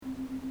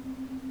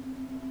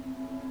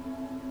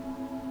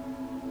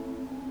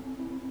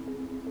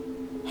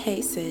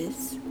Hey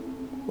sis,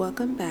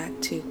 welcome back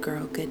to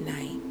Girl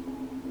Goodnight.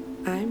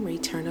 I'm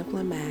Return of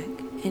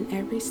Lamac, and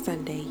every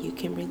Sunday you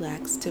can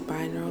relax to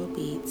binaural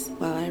beats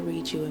while I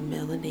read you a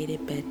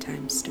melanated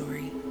bedtime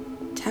story.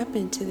 Tap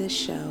into this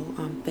show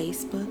on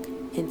Facebook,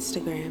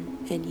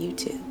 Instagram, and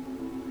YouTube.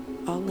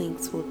 All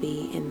links will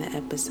be in the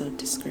episode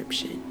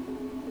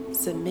description.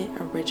 Submit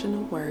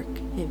original work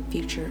and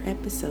future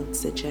episode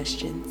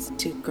suggestions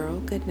to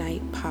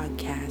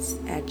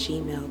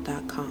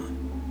girlgoodnightpodcast@gmail.com.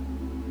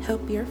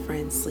 Help your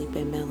friends sleep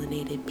in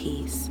melanated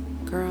peace.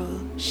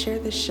 Girl, share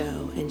the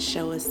show and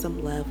show us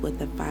some love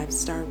with a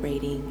 5-star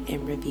rating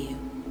and review.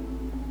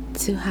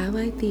 To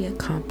highlight the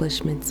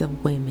accomplishments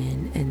of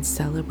women and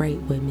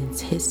celebrate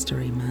Women's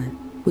History Month,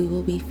 we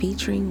will be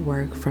featuring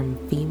work from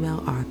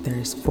female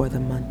authors for the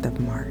month of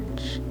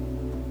March.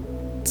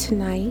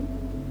 Tonight,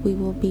 we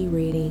will be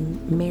reading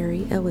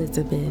Mary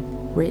Elizabeth,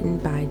 written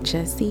by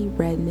Jessie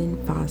Redmond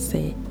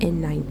Fauset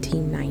in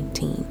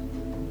 1919.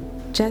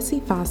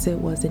 Jessie Fauset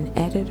was an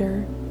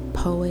editor,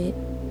 poet,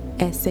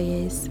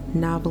 essayist,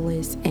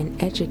 novelist, and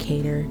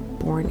educator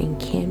born in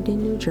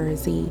Camden, New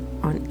Jersey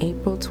on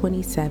April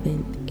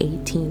 27,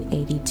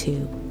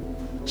 1882.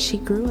 She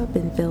grew up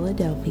in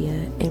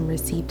Philadelphia and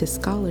received a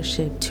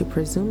scholarship to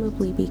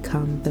presumably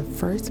become the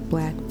first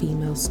Black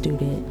female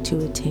student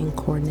to attend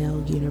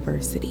Cornell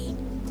University.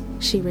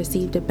 She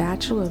received a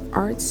Bachelor of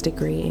Arts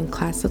degree in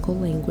Classical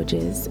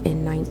Languages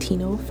in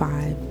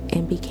 1905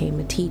 and became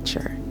a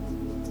teacher.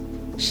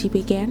 She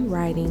began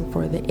writing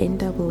for the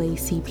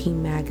NAACP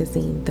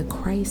magazine The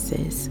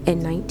Crisis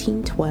in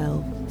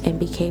 1912 and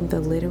became the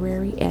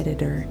literary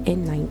editor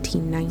in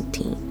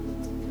 1919.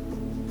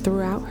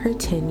 Throughout her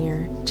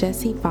tenure,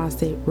 Jessie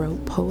Fauset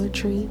wrote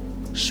poetry,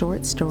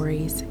 short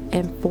stories,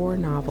 and 4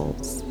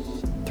 novels.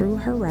 Through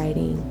her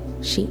writing,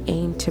 she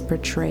aimed to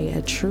portray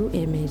a true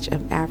image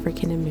of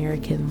African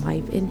American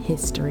life and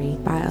history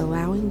by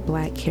allowing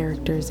Black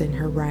characters in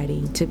her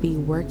writing to be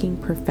working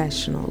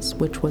professionals,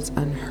 which was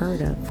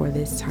unheard of for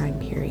this time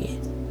period.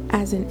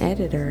 As an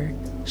editor,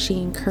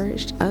 she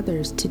encouraged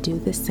others to do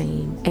the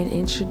same and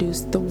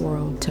introduced the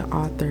world to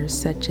authors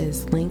such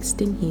as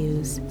Langston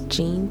Hughes,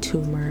 Jean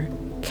Toomer,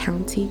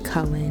 Countee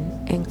Cullen,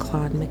 and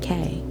Claude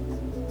McKay.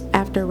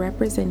 After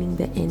representing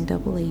the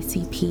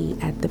NAACP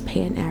at the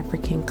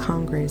Pan-African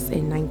Congress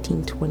in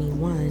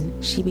 1921,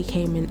 she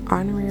became an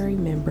honorary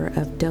member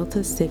of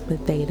Delta Sigma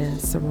Theta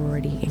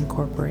Sorority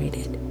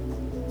Incorporated.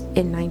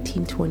 In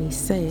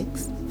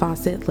 1926,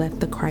 Fauset left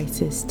the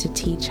Crisis to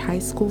teach high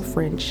school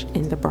French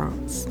in the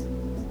Bronx.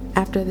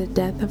 After the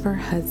death of her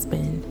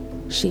husband,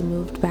 she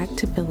moved back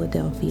to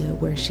Philadelphia,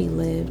 where she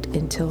lived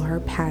until her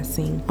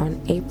passing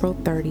on April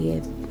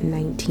 30th,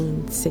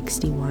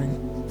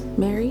 1961.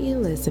 Mary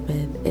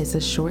Elizabeth is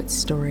a short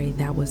story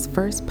that was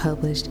first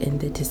published in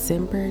the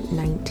December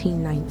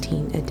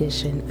 1919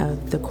 edition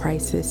of The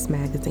Crisis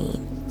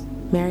magazine.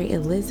 Mary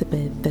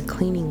Elizabeth, the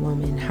cleaning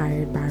woman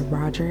hired by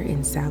Roger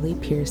and Sally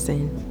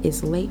Pearson,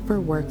 is late for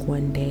work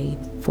one day,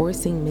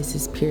 forcing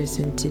Mrs.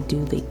 Pearson to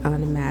do the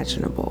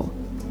unimaginable: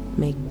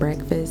 make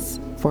breakfast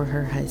for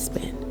her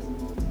husband.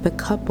 The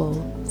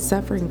couple,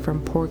 suffering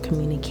from poor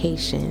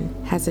communication,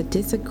 has a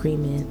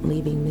disagreement,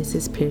 leaving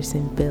Mrs.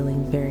 Pearson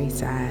feeling very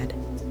sad.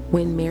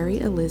 When Mary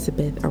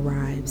Elizabeth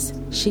arrives,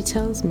 she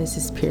tells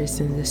Mrs.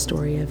 Pearson the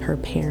story of her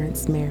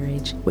parents'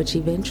 marriage, which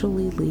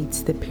eventually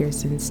leads the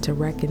Pearsons to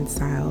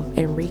reconcile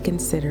and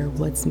reconsider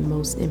what's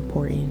most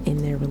important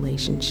in their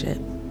relationship.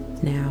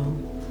 Now,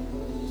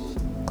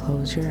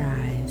 close your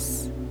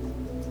eyes,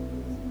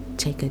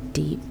 take a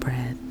deep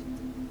breath,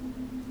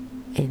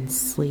 and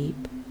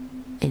sleep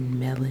in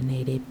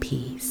melanated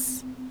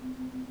peace.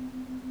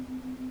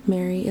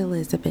 Mary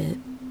Elizabeth.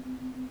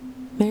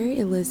 Mary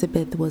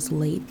Elizabeth was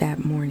late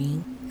that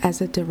morning. As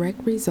a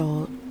direct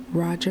result,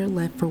 Roger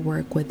left for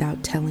work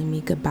without telling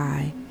me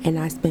goodbye, and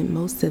I spent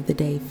most of the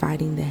day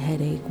fighting the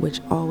headache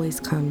which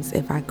always comes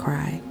if I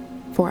cry.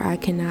 For I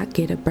cannot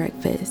get a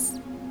breakfast.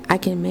 I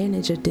can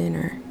manage a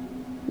dinner.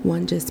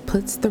 One just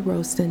puts the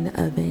roast in the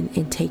oven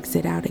and takes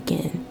it out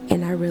again,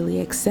 and I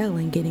really excel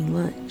in getting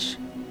lunch.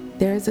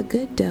 There is a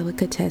good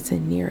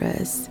delicatessen near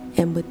us,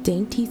 and with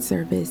dainty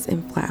service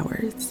and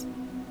flowers,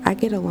 I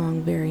get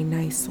along very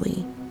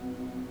nicely.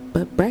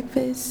 But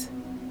breakfast?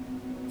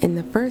 In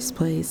the first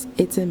place,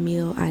 it's a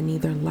meal I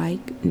neither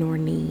like nor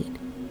need,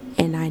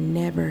 and I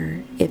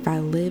never, if I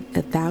live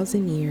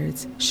 1,000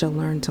 years, shall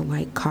learn to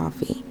like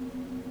coffee.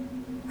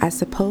 I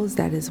suppose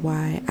that is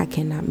why I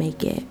cannot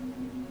make it.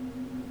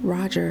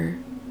 Roger,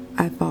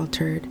 I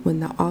faltered when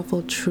the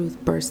awful truth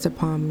burst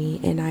upon me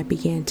and I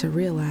began to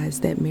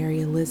realize that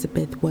Mary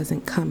Elizabeth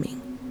wasn't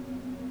coming.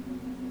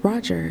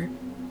 Roger,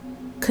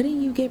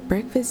 couldn't you get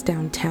breakfast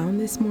downtown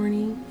this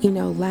morning? You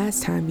know,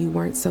 last time you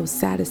weren't so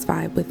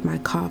satisfied with my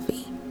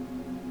coffee.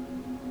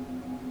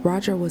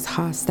 Roger was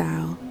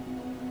hostile.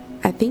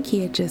 I think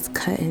he had just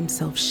cut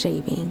himself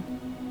shaving.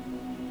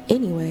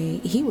 Anyway,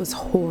 he was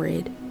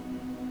horrid.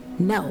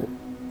 No,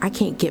 I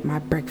can't get my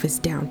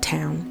breakfast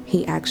downtown,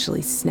 he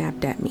actually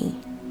snapped at me.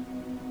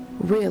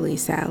 Really,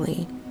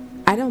 Sally,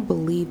 I don't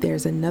believe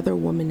there's another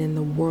woman in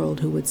the world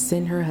who would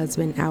send her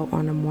husband out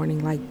on a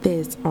morning like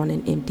this on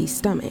an empty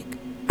stomach.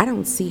 I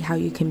don't see how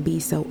you can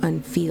be so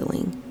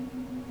unfeeling.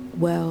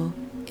 Well,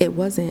 it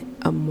wasn't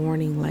a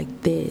morning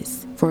like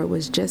this, for it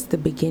was just the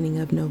beginning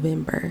of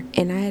November,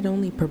 and I had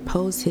only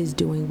proposed his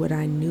doing what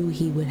I knew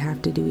he would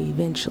have to do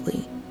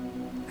eventually.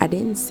 I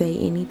didn't say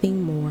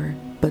anything more,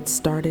 but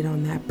started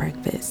on that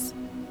breakfast.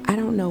 I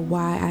don't know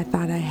why I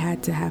thought I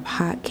had to have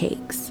hot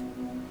cakes.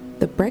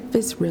 The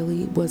breakfast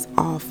really was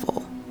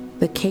awful.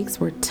 The cakes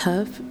were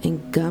tough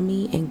and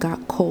gummy and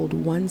got cold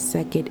 1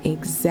 second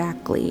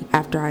exactly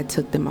after I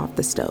took them off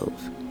the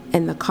stove.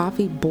 And the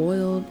coffee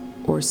boiled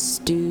or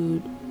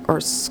stewed or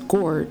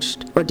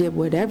scorched or did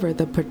whatever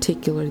the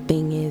particular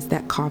thing is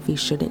that coffee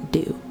shouldn't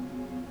do.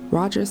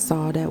 Roger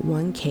sawed at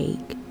one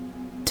cake,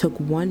 took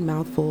one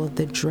mouthful of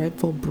the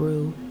dreadful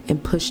brew,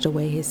 and pushed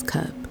away his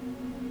cup.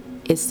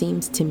 "It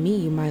seems to me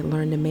you might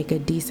learn to make a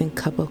decent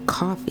cup of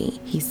coffee,"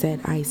 he said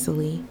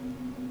icily.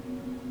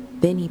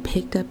 Then he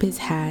picked up his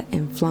hat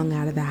and flung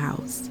out of the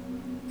house.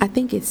 I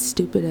think it's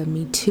stupid of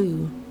me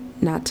too,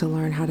 not to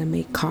learn how to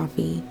make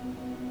coffee,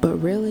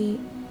 but really,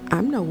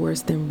 I'm no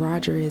worse than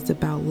Roger is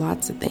about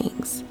lots of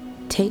things.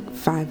 Take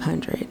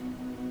 500.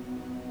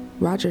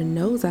 Roger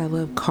knows I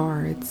love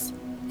cards,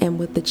 and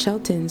with the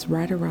Cheltons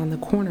right around the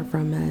corner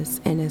from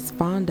us and as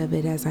fond of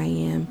it as I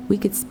am, we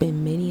could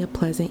spend many a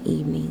pleasant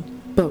evening.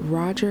 But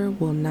Roger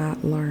will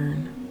not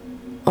learn.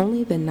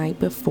 Only the night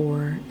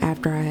before,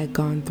 after I had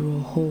gone through a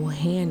whole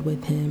hand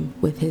with him,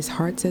 with his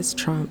hearts as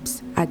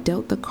trumps, I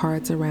dealt the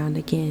cards around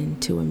again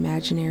to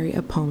imaginary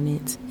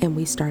opponents and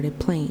we started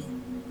playing.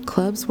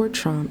 Clubs were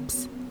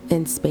trumps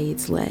and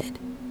spades led.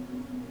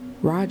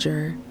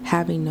 Roger,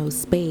 having no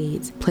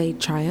spades, played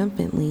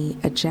triumphantly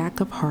a jack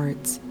of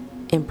hearts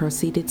and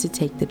proceeded to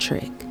take the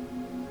trick.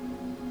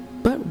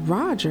 "But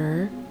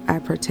Roger," I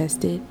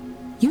protested,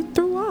 "you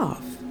threw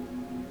off."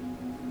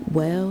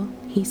 "Well,"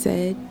 he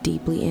said,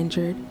 deeply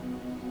injured,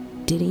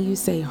 "didn't you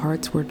say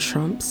hearts were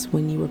trumps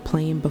when you were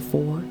playing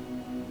before?"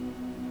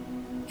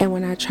 And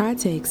when I tried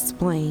to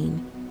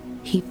explain,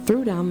 he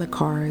threw down the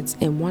cards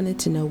and wanted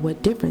to know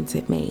what difference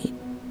it made.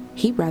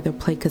 He'd rather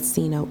play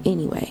casino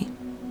anyway.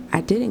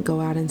 I didn't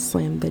go out and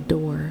slam the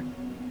door,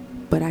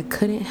 but I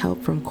couldn't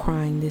help from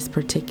crying this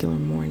particular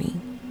morning.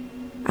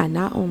 I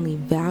not only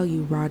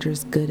value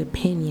Roger's good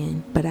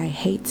opinion, but I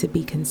hate to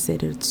be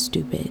considered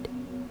stupid.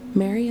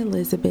 Mary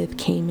Elizabeth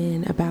came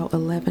in about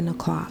 11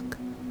 o'clock.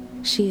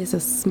 She is a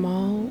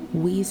small,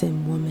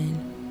 weazened woman,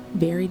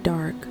 very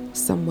dark,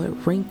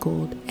 somewhat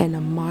wrinkled, and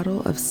a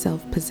model of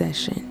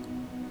self-possession.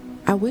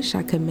 I wish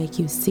I could make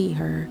you see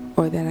her,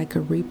 or that I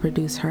could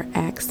reproduce her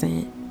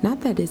accent. Not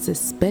that it's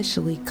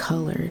especially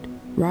colored.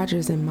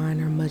 Roger's and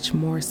mine are much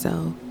more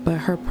so,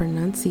 but her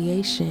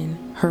pronunciation,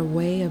 her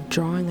way of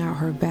drawing out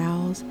her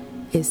vowels,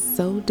 is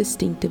so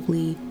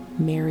distinctively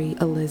Mary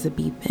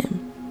Elizabethan.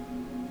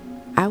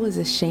 I was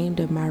ashamed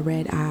of my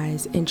red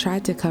eyes and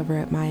tried to cover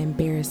up my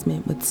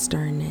embarrassment with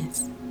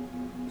sternness.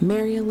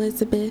 "Mary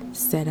Elizabeth,"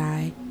 said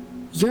I,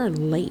 "you're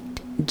late,"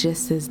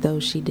 just as though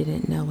she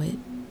didn't know it.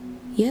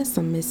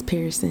 "Yes'm, Miss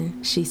Pearson,"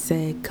 she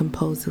said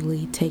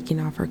composedly, taking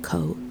off her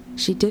coat.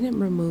 She didn't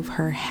remove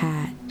her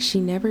hat. She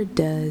never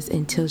does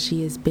until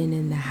she has been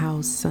in the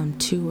house some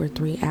 2 or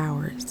 3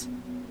 hours.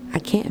 I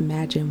can't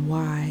imagine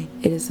why.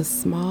 It is a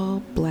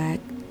small, black,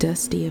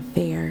 dusty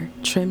affair,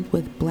 trimmed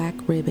with black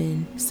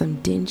ribbon, some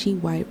dingy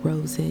white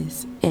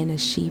roses, and a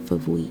sheaf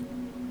of wheat.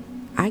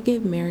 I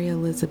give Mary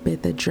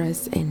Elizabeth a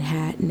dress and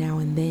hat now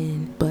and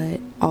then,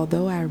 but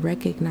although I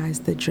recognize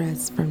the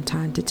dress from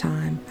time to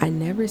time, I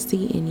never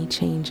see any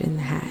change in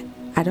the hat.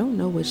 I don't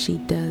know what she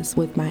does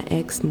with my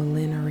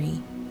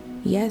ex-millinery.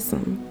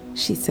 "Yes'm,"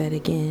 she said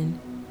again,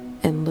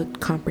 and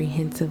looked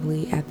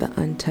comprehensively at the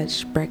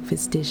untouched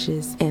breakfast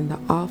dishes and the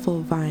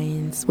awful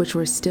viands which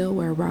were still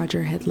where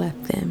Roger had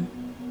left them.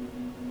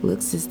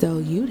 "Looks as though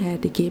you'd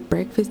had to get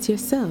breakfast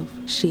yourself,"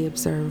 she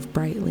observed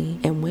brightly,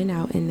 and went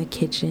out in the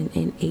kitchen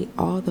and ate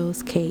all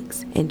those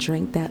cakes and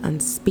drank that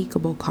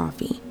unspeakable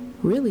coffee.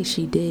 Really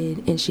she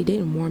did, and she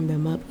didn't warm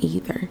them up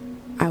either.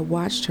 I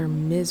watched her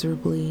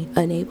miserably,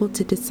 unable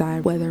to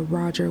decide whether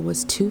Roger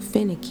was too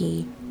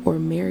finicky or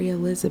Mary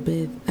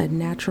Elizabeth a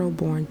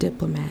natural-born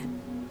diplomat.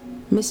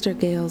 "Mr.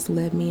 Gales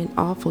led me an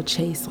awful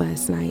chase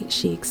last night,"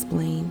 she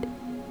explained.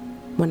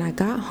 "When I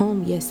got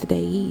home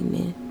yesterday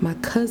evening, my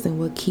cousin,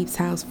 what keeps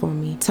house for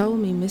me, told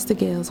me Mr.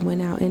 Gales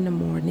went out in the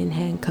morning and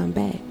hadn't come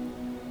back.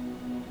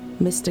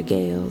 Mr.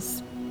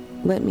 Gales,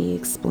 let me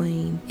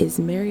explain, is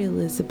Mary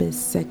Elizabeth's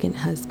second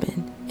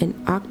husband, an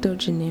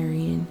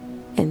octogenarian,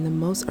 and the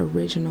most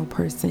original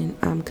person,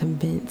 I'm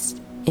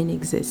convinced, in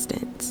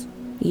existence."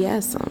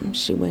 "Yes'm,"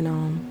 she went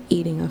on,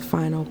 eating a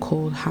final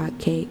cold hot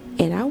cake,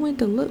 "and I went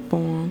to look for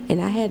him, and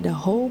I had the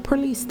whole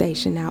police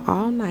station out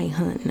all night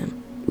hunting him.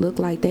 Looked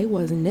like they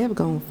wasn't never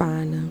gonna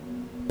find him.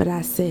 But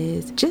I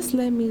says, just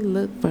let me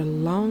look for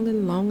long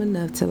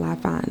enough till I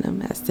find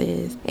him, I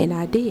says, and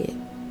I did.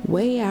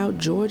 Way out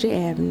Georgia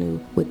Avenue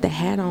with the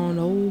hat on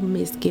old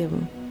Miss give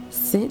him.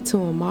 Sent to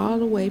him all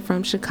the way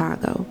from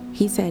Chicago.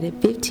 He's had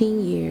it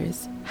 15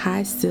 years.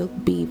 High silk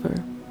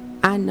beaver.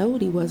 I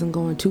knowed he wasn't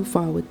going too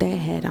far with that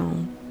hat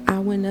on. I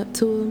went up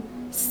to him,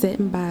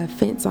 sitting by a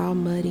fence all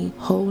muddy,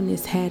 holding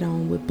his hat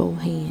on with both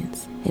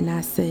hands. And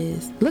I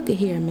says, "Look at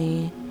here,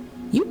 man.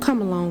 You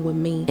come along with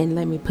me and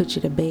let me put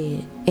you to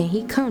bed." And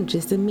he come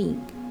just a meek.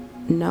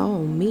 No,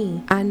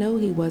 me. I know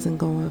he wasn't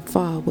going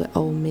far with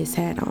old Miss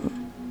hat on.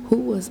 Who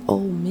was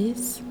old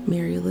Miss,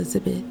 Mary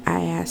Elizabeth?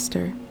 I asked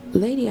her.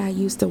 Lady I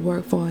used to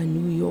work for in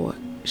New York,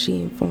 she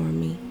informed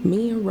me.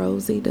 Me and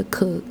Rosie, the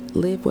cook,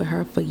 lived with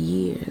her for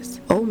years.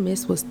 Old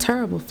Miss was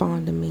terrible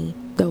fond of me,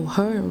 though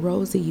her and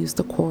Rosie used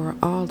to quarrel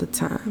all the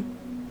time.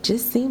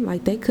 Just seemed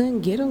like they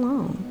couldn't get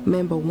along.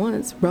 Remember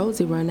once,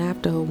 Rosie run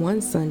after her one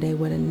Sunday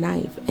with a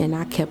knife, and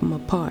I kept them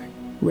apart.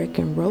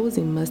 Reckon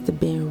Rosie must have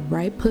been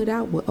right put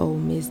out with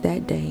old Miss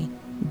that day.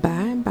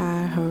 By and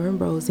by, her and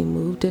Rosie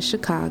moved to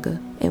Chicago,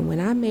 and when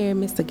I married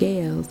Mr.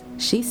 Gales,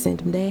 she sent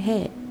him that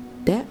hat.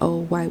 That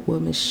old white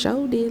woman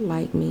sure did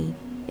like me.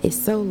 It's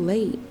so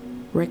late.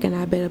 Reckon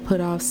I better put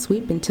off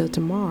sweeping till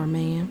tomorrow,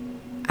 ma'am.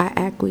 I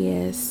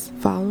acquiesced,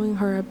 following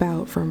her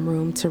about from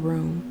room to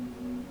room.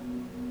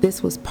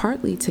 This was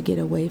partly to get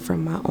away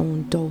from my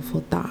own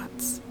doleful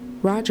thoughts.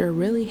 Roger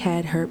really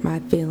had hurt my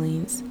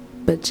feelings,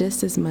 but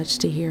just as much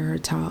to hear her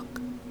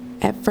talk.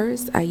 At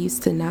first, I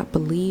used to not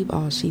believe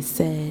all she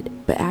said,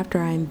 but after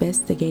I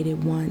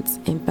investigated once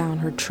and found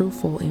her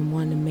truthful in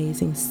one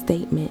amazing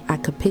statement, I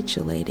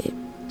capitulated.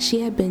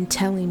 She had been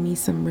telling me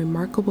some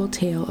remarkable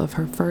tale of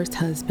her first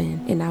husband,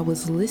 and I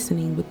was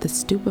listening with the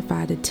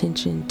stupefied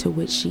attention to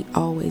which she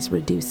always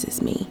reduces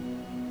me.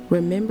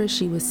 Remember,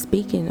 she was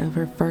speaking of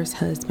her first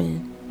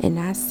husband, and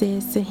I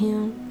says to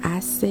him,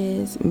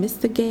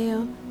 "Mr.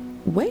 Gale."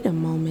 "Wait a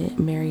moment,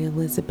 Mary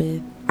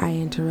Elizabeth," I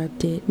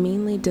interrupted,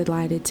 meanly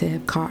delighted to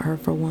have caught her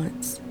for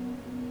once.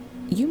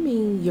 "You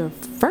mean your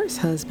first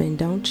husband,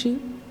 don't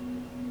you?"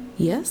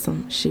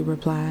 "Yes'm," she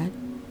replied.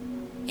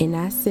 And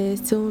I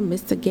says to him,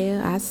 "Mr. Gale,"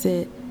 I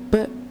said,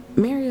 "But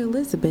Mary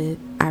Elizabeth,"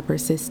 I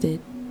persisted,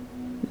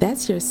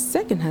 "that's your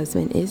second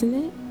husband, isn't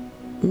it,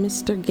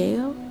 Mr.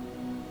 Gale?"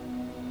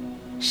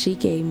 She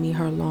gave me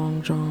her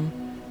long drawn,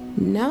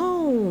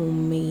 "No,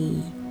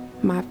 me.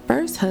 My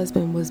first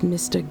husband was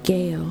Mr.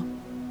 Gale,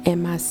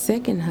 and my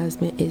second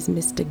husband is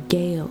Mr.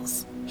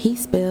 Gales. He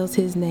spells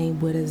his name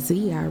with a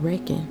Z, I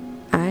reckon.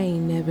 I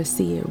ain't never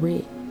see it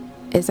writ."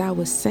 As I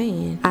was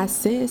saying, I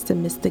says to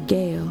Mr.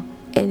 Gale,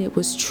 and it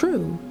was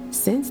true.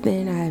 Since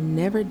then, I have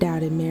never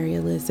doubted Mary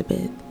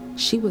Elizabeth.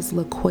 She was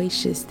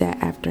loquacious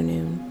that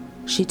afternoon.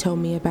 She told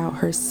me about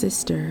her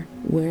sister,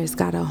 where it's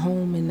got a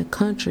home in the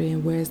country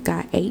and where it's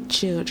got 8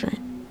 children.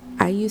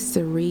 I used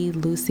to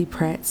read Lucy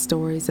Pratt's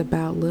stories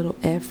about little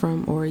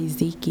Ephraim or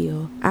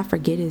Ezekiel, I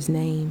forget his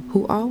name,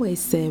 who always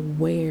said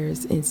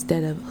where's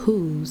instead of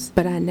whose,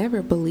 but I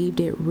never believed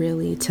it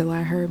really till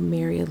I heard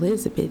Mary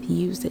Elizabeth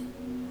use it.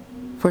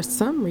 For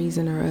some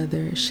reason or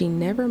other, she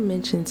never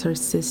mentions her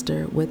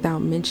sister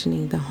without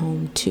mentioning the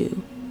home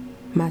too.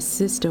 "My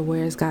sister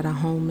where's got a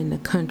home in the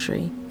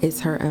country" is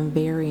her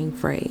unvarying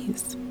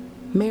phrase.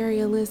 "Mary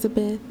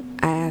Elizabeth,"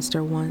 I asked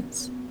her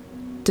once,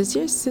 "does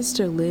your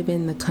sister live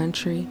in the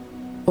country,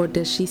 or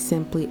does she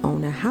simply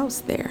own a house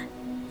there?"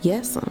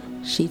 "Yes'm,"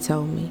 she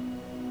told me.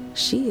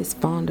 She is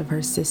fond of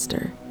her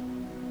sister.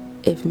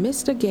 "If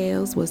Mr.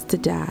 Gales was to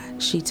die,"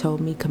 she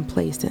told me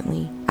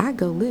complacently, "I'd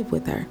go live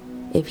with her."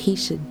 "If he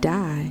should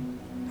die,"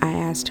 I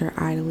asked her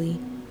idly,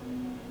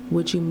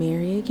 "would you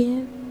marry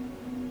again?"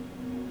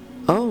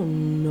 "Oh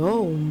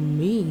no,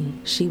 me,"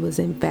 she was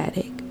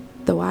emphatic.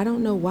 "Though I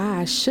don't know why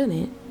I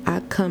shouldn't,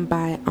 I come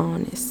by it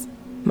honest.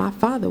 My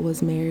father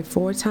was married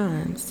 4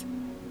 times.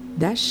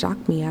 That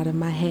shocked me out of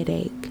my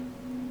headache.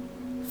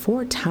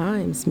 4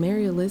 times,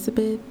 Mary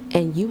Elizabeth,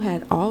 and you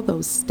had all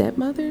those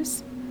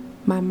stepmothers?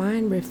 My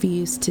mind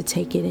refused to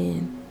take it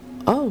in.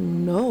 Oh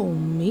no,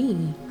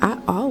 me. I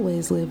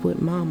always lived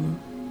with Mama.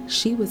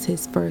 She was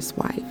his first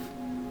wife.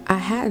 I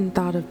hadn't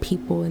thought of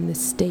people in the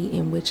state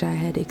in which I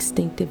had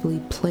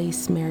instinctively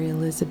placed Mary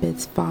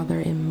Elizabeth's father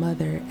and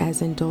mother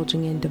as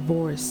indulging in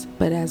divorce,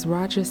 but as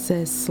Roger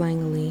says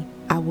slangily,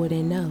 I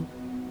wouldn't know.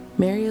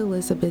 Mary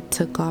Elizabeth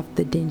took off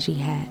the dingy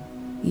hat.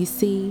 You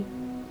see,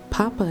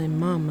 Papa and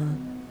Mama,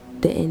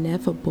 the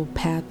ineffable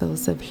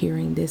pathos of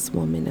hearing this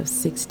woman of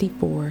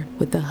 64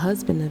 with a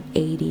husband of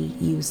 80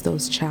 use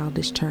those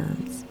childish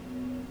terms.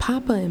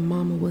 Papa and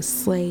Mama was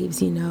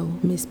slaves, you know,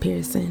 Miss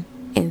Pearson,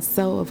 and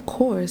so, of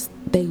course,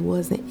 they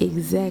wasn't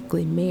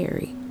exactly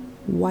married.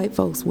 White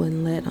folks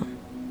wouldn't let them.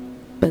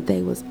 But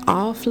they was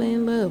awfully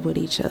in love with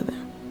each other.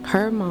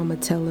 Her mama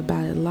tell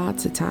about it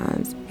lots of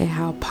times, and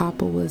how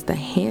Papa was the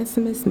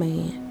handsomest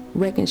man.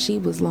 Reckon she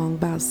was long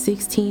about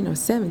 16 or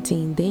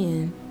 17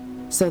 then.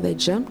 So they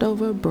jumped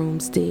over a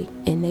broomstick,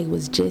 and they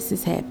was just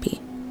as happy.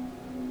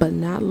 But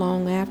not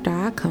long after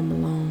I come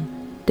along,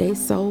 they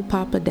sold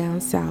Papa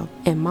down south,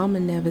 and Mama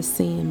never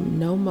seen him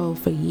no more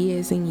for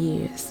years and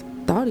years.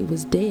 Thought he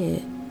was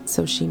dead,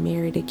 so she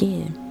married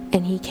again.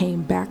 And he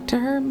came back to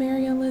her,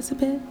 Mary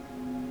Elizabeth?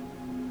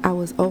 I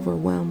was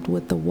overwhelmed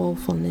with the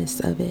woefulness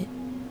of it.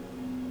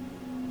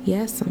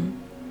 Yes'm.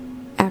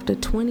 After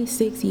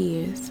 26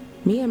 years,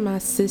 me and my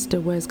sister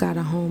was got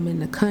a home in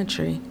the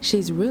country.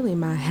 She's really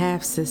my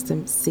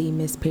half-sister, see,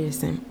 Miss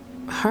Pearson.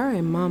 Her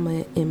and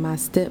Mama and my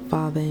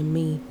stepfather and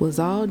me was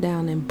all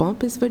down in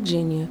Bumpus,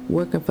 Virginia,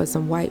 working for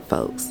some white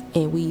folks,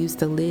 and we used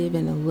to live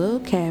in a little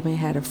cabin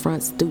had a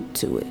front stoop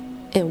to it.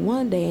 And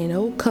one day an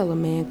old color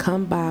man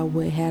come by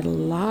with had a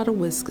lot of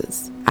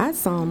whiskers. I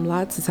saw him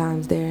lots of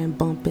times there in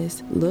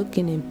Bumpus,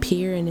 looking and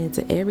peering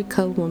into every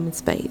colored woman's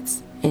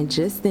face. And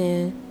just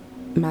then,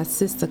 my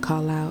sister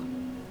called out,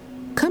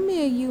 "Come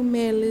here, you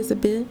Mary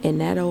Elizabeth." And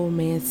that old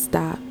man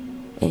stopped,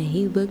 and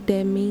he looked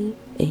at me,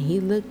 and he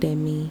looked at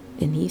me,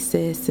 and he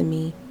says to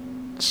me,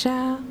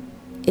 "Child,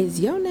 is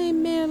your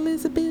name Mary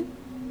Elizabeth?"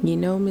 You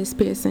know, Miss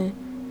Pearson,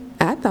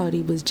 I thought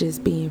he was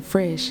just being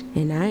fresh,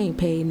 and I ain't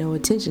paid no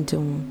attention to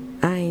him.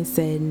 I ain't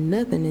said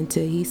nothing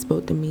until he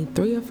spoke to me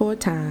 3 or 4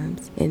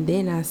 times, and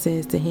then I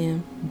says to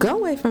him, "Go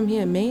away from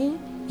here, man.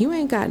 You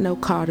ain't got no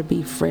call to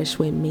be fresh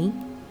with me.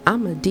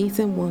 I'm a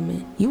decent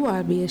woman. You ought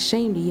to be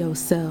ashamed of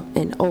yourself,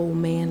 an old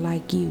man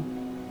like you."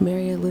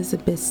 Mary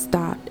Elizabeth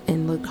stopped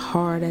and looked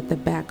hard at the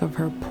back of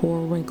her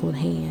poor wrinkled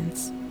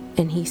hands,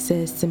 and he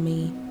says to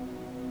me,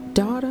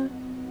 "Daughter,"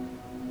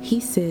 he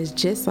says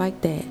just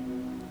like that,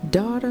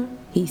 "Daughter,"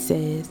 he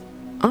says,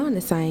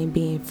 "honest I ain't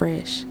being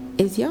fresh.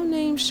 Is your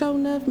name sure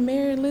enough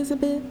Mary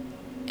Elizabeth?"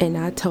 And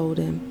I told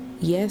him,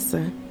 "Yes,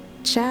 sir."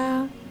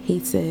 "Child," he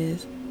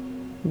says,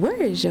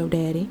 "where is your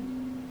daddy?"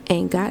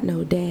 "Ain't got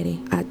no daddy,"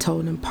 I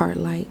told him part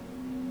like.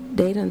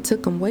 "They done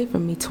took him away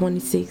from me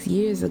 26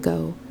 years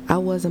ago. I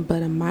wasn't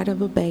but a mite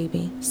of a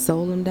baby,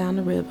 sold him down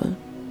the river.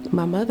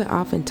 My mother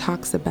often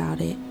talks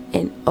about it,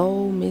 and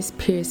oh, Miss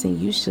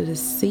Pearson, you should have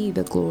seen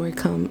the glory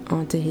come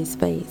onto his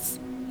face.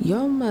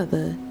 Your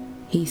mother,"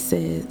 he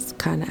says,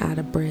 kind of out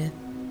of breath.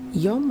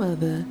 "Your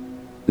mother,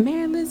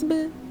 Mary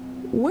Elizabeth,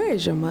 where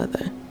is your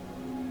mother?"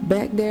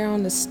 "Back there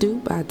on the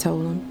stoop," I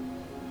told him.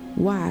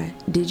 "Why,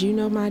 did you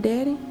know my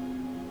daddy?"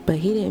 But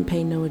he didn't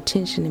pay no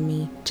attention to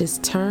me,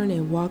 just turned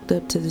and walked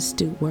up to the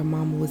stoop where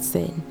Mama was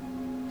sitting.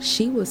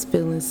 She was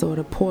feeling sort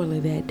of poorly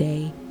that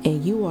day,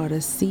 and you ought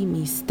to see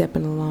me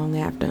stepping along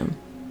after him.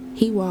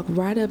 He walked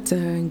right up to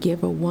her and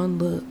gave her one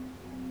look.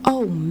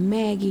 "Oh,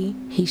 Maggie,"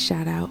 he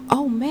shot out.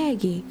 "Oh,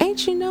 Maggie,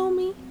 ain't you know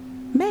me?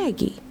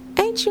 Maggie,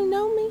 ain't you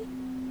know me?"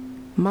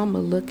 Mama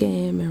looked at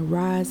him and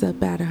rise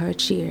up out of her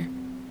chair.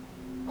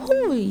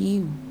 "Who are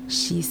you?"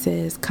 she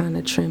says, kind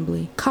of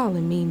trembly,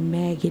 calling me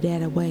Maggie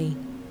that way.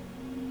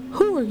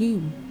 "Who are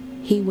you?"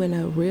 He went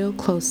up real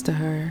close to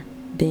her.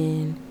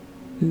 Then,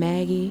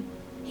 "Maggie,"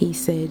 he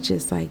said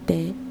just like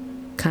that,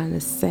 kind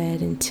of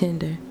sad and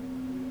tender.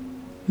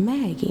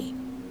 "Maggie,"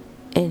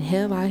 and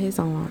held out his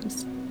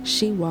arms.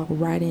 She walked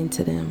right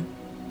into them.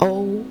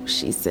 "Oh,"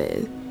 she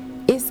said,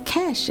 "it's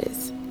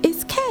Cassius.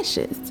 It's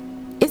Cassius.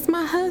 It's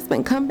my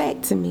husband come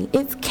back to me.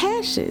 It's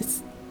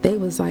Cassius." They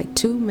was like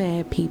 2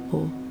 mad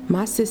people.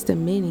 My sister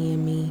Minnie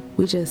and me,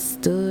 we just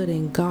stood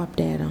and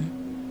gawped at them.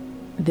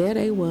 There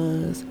they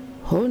was,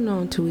 holding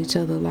on to each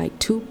other like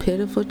 2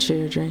 pitiful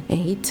children, and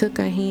he took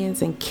her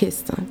hands and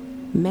kissed them.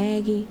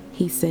 "Maggie,"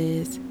 he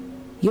says,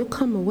 "you'll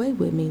come away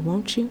with me,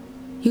 won't you?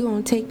 You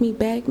gonna take me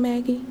back,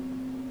 Maggie?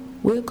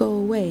 We'll go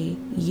away,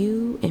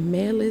 you and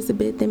Mary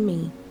Elizabeth and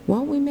me,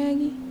 won't we,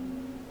 Maggie?"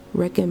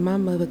 Reckon my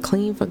mother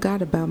clean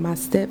forgot about my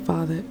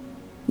stepfather.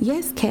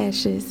 "Yes,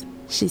 Cassius,"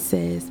 she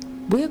says,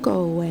 "we'll go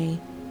away."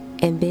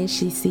 And then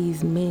she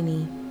sees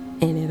Minnie,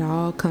 and it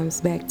all comes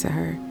back to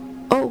her.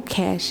 "Oh,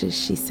 Cassius,"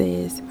 she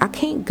says, "I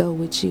can't go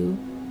with you.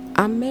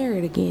 I'm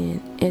married again,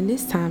 and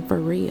this time for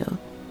real.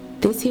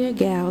 This here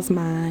gal's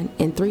mine,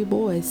 and 3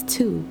 boys,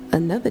 too,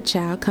 another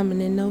child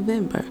coming in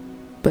November."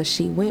 "But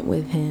she went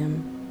with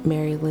him,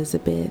 Mary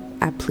Elizabeth,"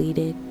 I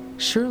pleaded.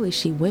 "Surely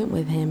she went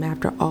with him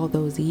after all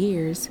those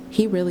years.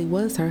 He really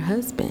was her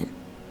husband."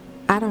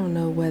 I don't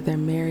know whether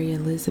Mary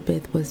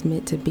Elizabeth was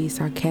meant to be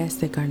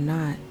sarcastic or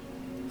not.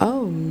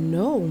 "Oh,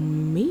 no,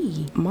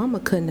 me. Mama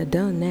couldn't have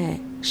done that.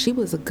 She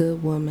was a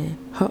good woman.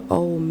 Her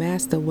old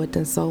master what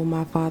done sold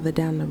my father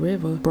down the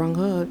river brung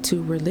her up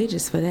too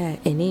religious for that.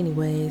 And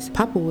anyways,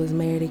 Papa was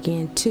married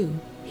again too.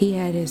 He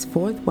had his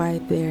 4th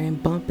wife there in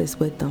Bumpus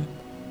with him.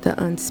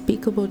 The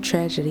unspeakable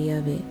tragedy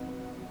of it.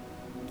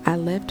 I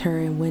left her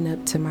and went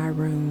up to my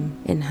room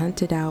and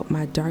hunted out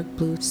my dark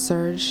blue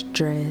serge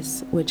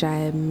dress, which I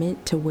had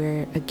meant to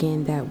wear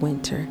again that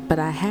winter. But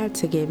I had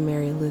to give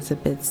Mary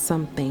Elizabeth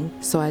something,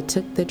 so I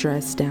took the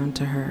dress down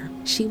to her.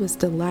 She was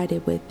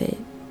delighted with it.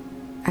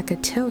 I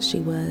could tell she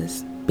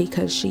was,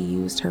 because she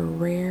used her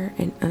rare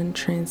and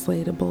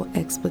untranslatable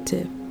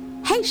expletive.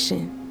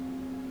 "Haitian,"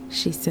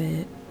 she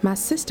said. "My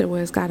sister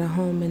was got a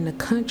home in the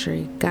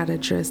country, got a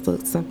dress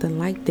look something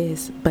like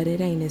this, but it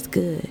ain't as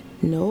good.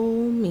 No,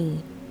 me.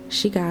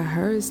 She got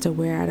hers to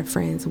wear at a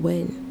friend's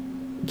wedding.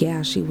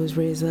 Gal she was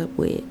raised up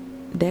with.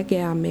 That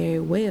gal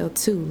married well,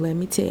 too, let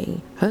me tell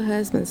you. Her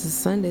husband's a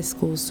Sunday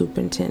school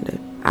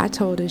superintendent. I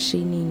told her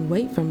she needn't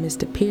wait for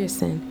Mr.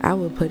 Pearson. I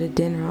would put a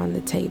dinner on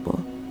the table."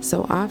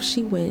 So off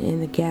she went in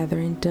the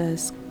gathering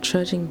dusk,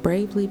 trudging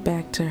bravely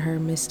back to her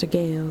Mr.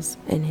 Gales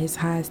and his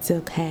high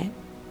silk hat.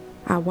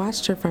 I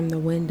watched her from the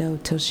window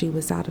till she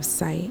was out of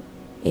sight.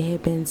 It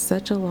had been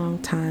such a long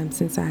time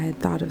since I had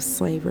thought of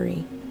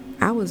slavery.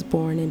 I was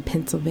born in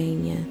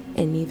Pennsylvania,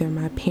 and neither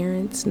my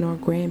parents nor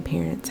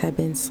grandparents had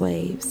been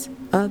slaves.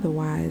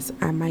 Otherwise,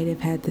 I might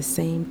have had the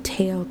same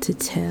tale to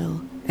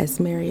tell as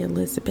Mary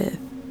Elizabeth.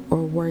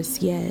 Or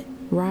worse yet,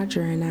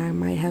 Roger and I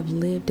might have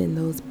lived in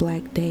those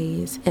black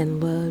days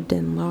and loved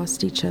and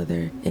lost each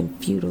other and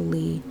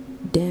futilely,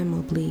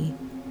 damnably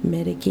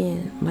met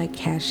again like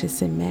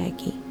Cassius and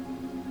Maggie.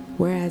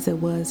 Whereas it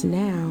was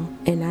now,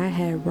 and I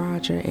had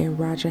Roger and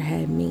Roger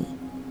had me.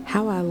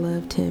 How I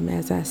loved him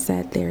as I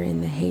sat there in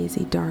the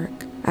hazy dark.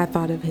 I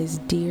thought of his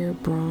dear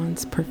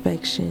bronze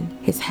perfection,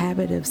 his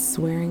habit of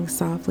swearing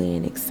softly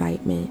in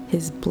excitement,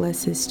 his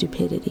blessed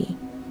stupidity.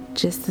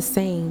 Just the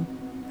same,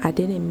 I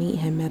didn't meet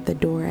him at the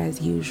door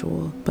as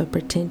usual, but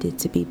pretended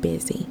to be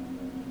busy.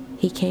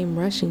 He came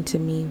rushing to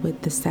me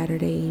with the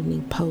Saturday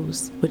Evening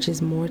Post, which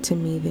is more to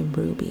me than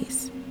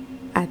rubies.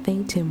 I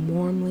thanked him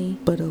warmly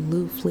but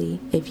aloofly,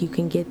 if you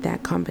can get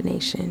that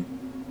combination.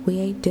 We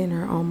ate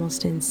dinner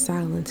almost in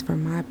silence for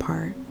my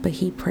part, but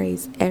he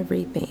praised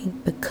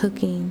everything, the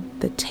cooking,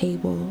 the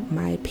table,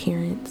 my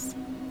appearance.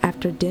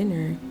 After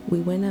dinner, we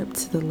went up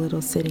to the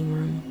little sitting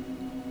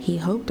room. He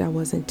hoped I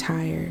wasn't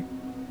tired.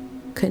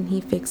 Couldn't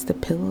he fix the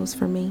pillows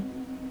for me?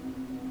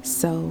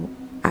 So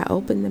I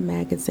opened the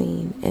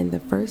magazine, and the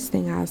first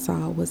thing I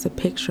saw was a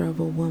picture of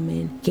a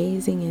woman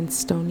gazing in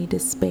stony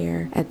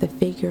despair at the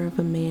figure of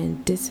a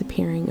man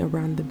disappearing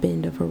around the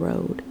bend of a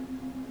road.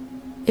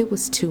 It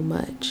was too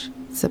much.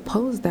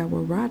 Suppose that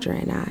were Roger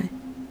and I.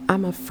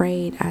 I'm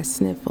afraid I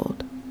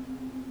sniffled.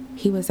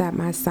 He was at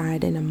my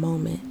side in a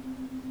moment.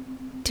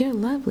 "Dear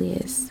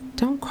loveliest,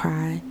 don't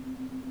cry.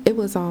 It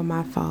was all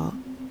my fault.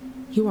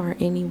 You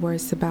aren't any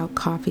worse about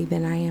coffee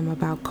than I am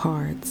about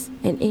cards.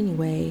 And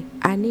anyway,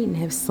 I needn't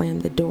have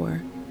slammed the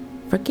door.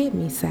 Forgive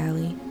me,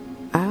 Sally.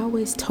 I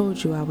always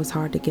told you I was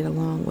hard to get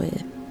along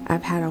with.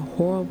 I've had a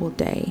horrible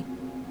day.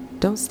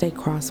 Don't stay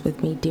cross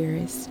with me,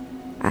 dearest."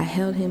 I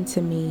held him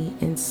to me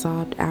and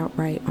sobbed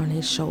outright on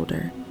his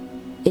shoulder.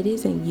 "It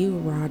isn't you,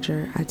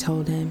 Roger," I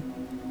told him.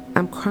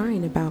 "I'm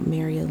crying about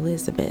Mary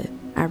Elizabeth."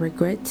 I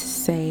regret to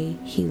say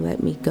he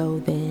let me go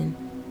then,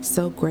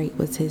 so great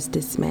was his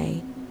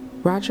dismay.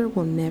 Roger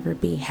will never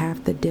be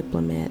half the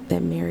diplomat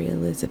that Mary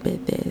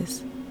Elizabeth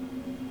is.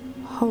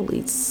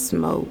 "Holy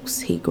smokes,"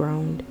 he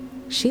groaned.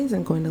 "She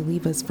isn't going to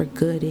leave us for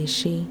good, is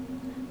she?"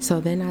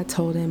 So then I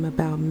told him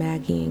about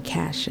Maggie and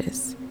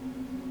Cassius.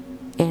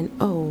 And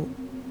oh,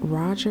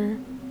 Roger,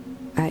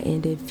 I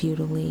ended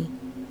futilely.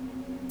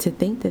 To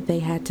think that they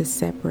had to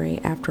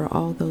separate after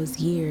all those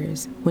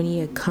years when he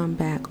had come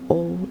back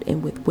old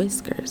and with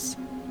whiskers.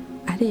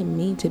 I didn't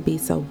mean to be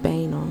so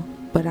banal,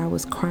 but I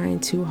was crying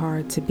too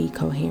hard to be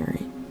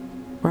coherent.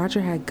 Roger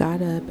had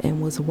got up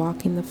and was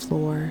walking the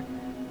floor,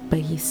 but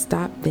he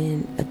stopped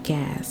then,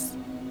 aghast.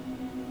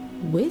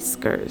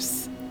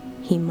 "Whiskers,"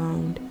 he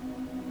moaned.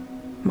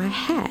 "My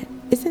hat,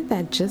 isn't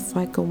that just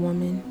like a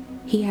woman?"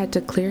 He had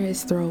to clear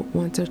his throat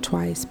once or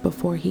twice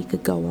before he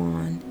could go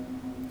on,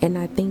 and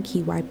I think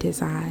he wiped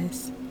his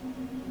eyes.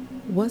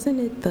 Wasn't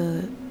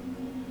it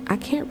I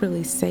can't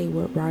really say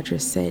what Roger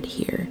said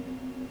here.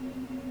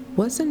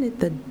 Wasn't it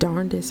the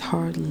darndest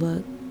hard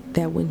luck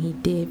that when he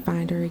did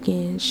find her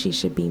again, she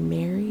should be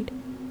married?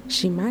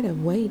 She might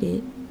have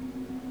waited.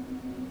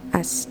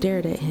 I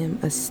stared at him,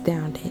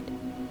 astounded.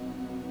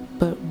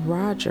 But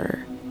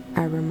Roger,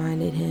 I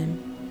reminded him,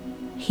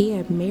 he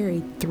had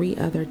married 3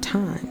 other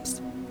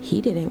times. He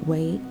didn't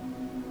wait.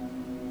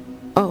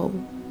 "Oh,"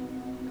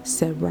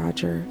 said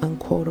Roger,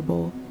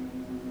 unquotable.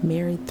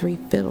 "Married 3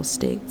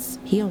 fiddlesticks.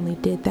 He only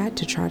did that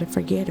to try to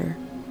forget her."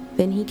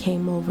 Then he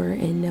came over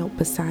and knelt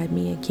beside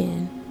me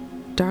again.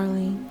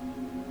 "Darling,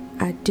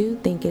 I do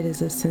think it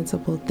is a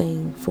sensible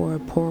thing for a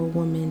poor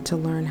woman to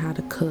learn how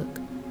to cook.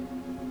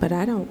 But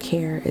I don't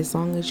care as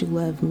long as you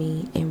love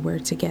me and we're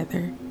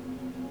together.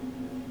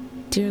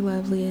 Dear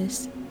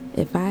loveliest,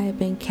 if I had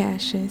been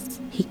Cassius,"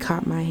 he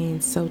caught my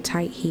hands so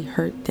tight he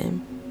hurt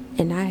them,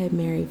 "and I had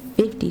married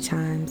 50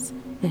 times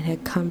and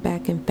had come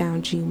back and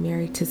found you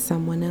married to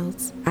someone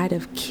else, I'd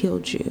have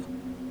killed you.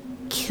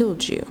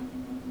 Killed you."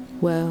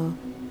 Well,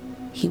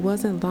 he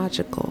wasn't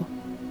logical,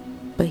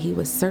 but he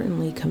was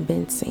certainly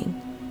convincing.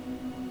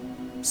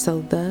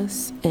 So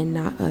thus, and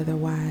not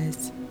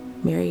otherwise,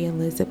 Mary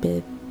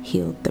Elizabeth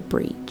healed the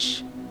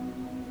breach.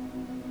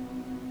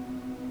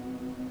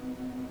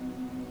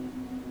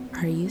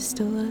 Are you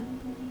still up?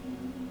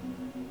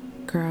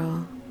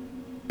 Girl,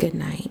 good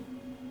night.